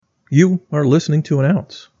You are listening to An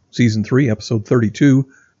Ounce, Season 3, Episode 32,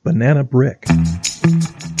 Banana Brick.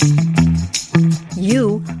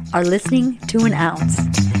 You are listening to An Ounce,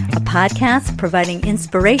 a podcast providing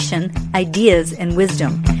inspiration, ideas, and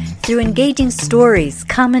wisdom through engaging stories,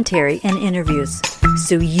 commentary, and interviews,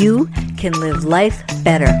 so you can live life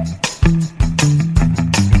better.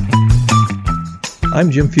 I'm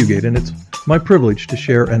Jim Fugate, and it's my privilege to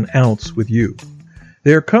share an ounce with you.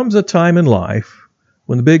 There comes a time in life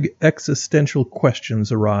when the big existential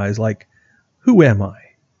questions arise like, who am I?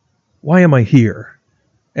 Why am I here?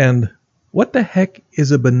 And what the heck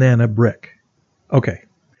is a banana brick? Okay,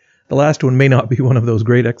 the last one may not be one of those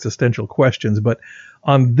great existential questions, but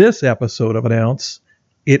on this episode of An Ounce,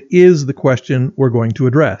 it is the question we're going to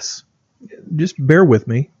address. Just bear with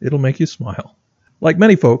me, it'll make you smile. Like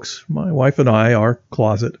many folks, my wife and I are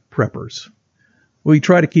closet preppers. We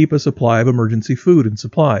try to keep a supply of emergency food and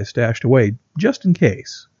supplies stashed away, just in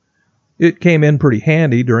case. It came in pretty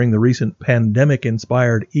handy during the recent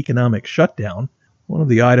pandemic-inspired economic shutdown. One of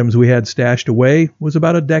the items we had stashed away was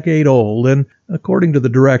about a decade old, and according to the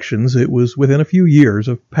directions, it was within a few years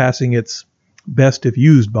of passing its best if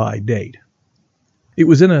used by date. It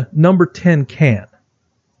was in a number 10 can.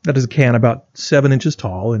 That is a can about 7 inches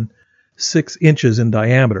tall and 6 inches in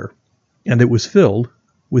diameter, and it was filled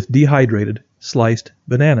with dehydrated sliced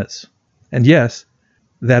bananas. And yes,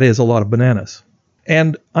 that is a lot of bananas.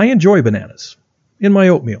 And I enjoy bananas in my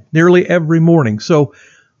oatmeal nearly every morning, so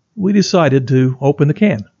we decided to open the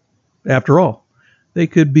can. After all, they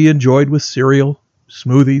could be enjoyed with cereal,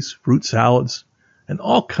 smoothies, fruit salads, and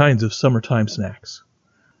all kinds of summertime snacks.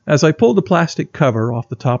 As I pulled the plastic cover off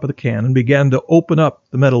the top of the can and began to open up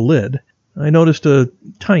the metal lid, I noticed a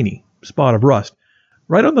tiny spot of rust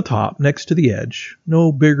right on the top next to the edge,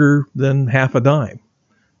 no bigger than half a dime.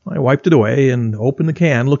 I wiped it away and opened the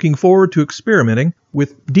can, looking forward to experimenting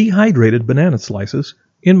with dehydrated banana slices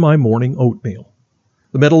in my morning oatmeal.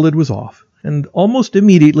 The metal lid was off, and almost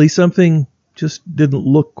immediately something just didn't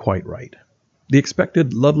look quite right. The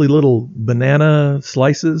expected lovely little banana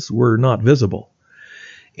slices were not visible.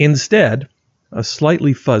 Instead, a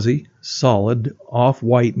slightly fuzzy, solid,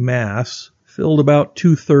 off-white mass filled about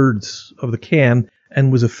 2/3 of the can and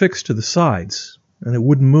was affixed to the sides, and it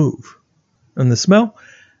wouldn't move. And the smell?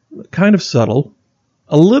 Kind of subtle,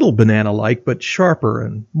 a little banana-like, but sharper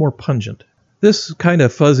and more pungent. This kind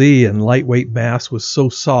of fuzzy and lightweight mass was so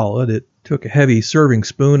solid it took a heavy serving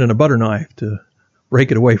spoon and a butter knife to break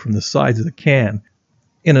it away from the sides of the can.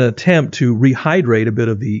 In an attempt to rehydrate a bit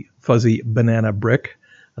of the fuzzy banana brick,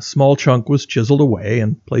 a small chunk was chiseled away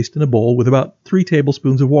and placed in a bowl with about 3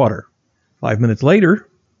 tablespoons of water. 5 minutes later,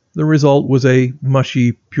 the result was a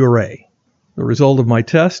mushy puree. The result of my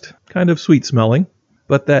test, kind of sweet-smelling,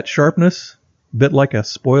 but that sharpness, a bit like a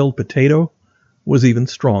spoiled potato, was even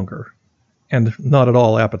stronger, and not at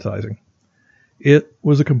all appetizing. It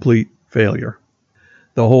was a complete failure.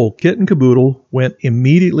 The whole kit and caboodle went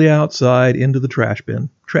immediately outside into the trash bin.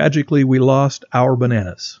 Tragically, we lost our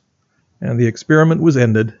bananas, and the experiment was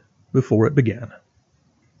ended before it began.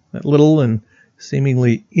 That little and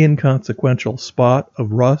seemingly inconsequential spot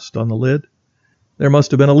of rust on the lid, there must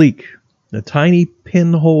have been a leak, a tiny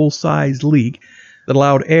pinhole-sized leak that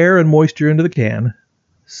allowed air and moisture into the can,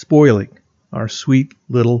 spoiling our sweet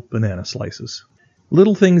little banana slices.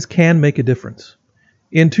 Little things can make a difference.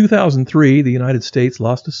 In 2003, the United States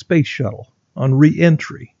lost a space shuttle on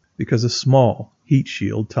re-entry because a small heat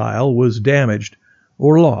shield tile was damaged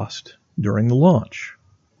or lost during the launch.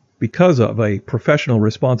 Because of a professional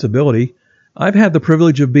responsibility, I've had the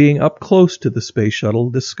privilege of being up close to the Space Shuttle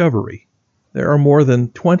Discovery. There are more than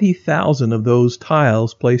 20,000 of those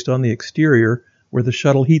tiles placed on the exterior where the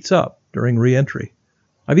shuttle heats up during re-entry.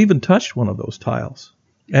 I've even touched one of those tiles.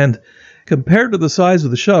 And compared to the size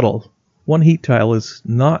of the shuttle, one heat tile is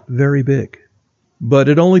not very big. But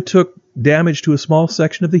it only took damage to a small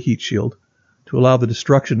section of the heat shield to allow the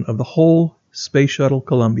destruction of the whole Space Shuttle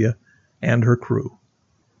Columbia and her crew.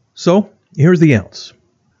 So, here's the ounce.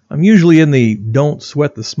 I'm usually in the don't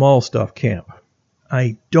sweat the small stuff camp.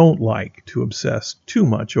 I don't like to obsess too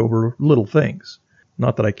much over little things.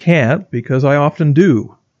 Not that I can't, because I often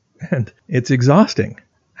do, and it's exhausting.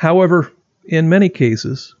 However, in many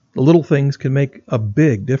cases, the little things can make a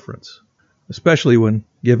big difference, especially when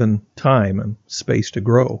given time and space to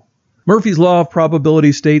grow. Murphy's Law of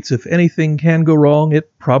Probability states if anything can go wrong,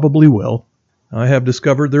 it probably will. I have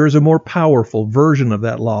discovered there is a more powerful version of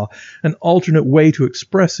that law, an alternate way to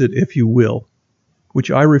express it, if you will, which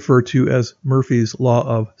I refer to as Murphy's Law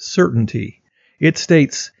of Certainty. It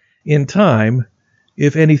states, in time,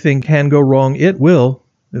 if anything can go wrong, it will,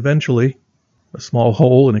 eventually. A small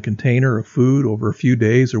hole in a container of food over a few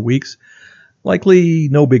days or weeks, likely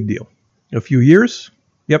no big deal. A few years?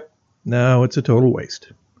 Yep, now it's a total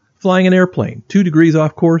waste. Flying an airplane 2 degrees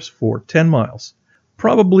off course for 10 miles.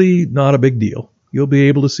 Probably not a big deal. You'll be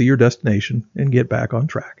able to see your destination and get back on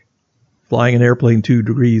track. Flying an airplane 2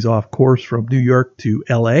 degrees off course from New York to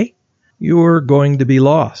LA? You're going to be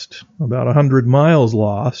lost, about 100 miles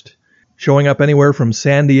lost, showing up anywhere from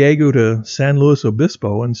San Diego to San Luis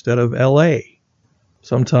Obispo instead of LA.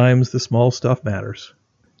 Sometimes the small stuff matters.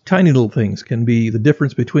 Tiny little things can be the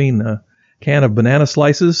difference between a can of banana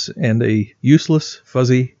slices and a useless,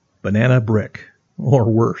 fuzzy banana brick, or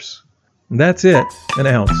worse. And that's it, an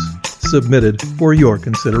ounce, submitted for your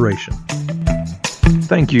consideration.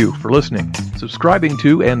 Thank you for listening, subscribing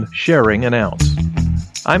to, and sharing an ounce.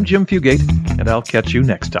 I'm Jim Fugate, and I'll catch you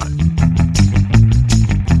next time.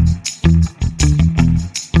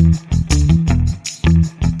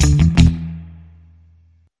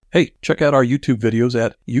 Hey, check out our YouTube videos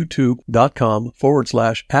at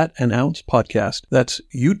youtube.com/@an ounce podcast. That's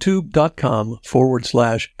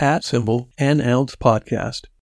youtube.com/@an ounce podcast.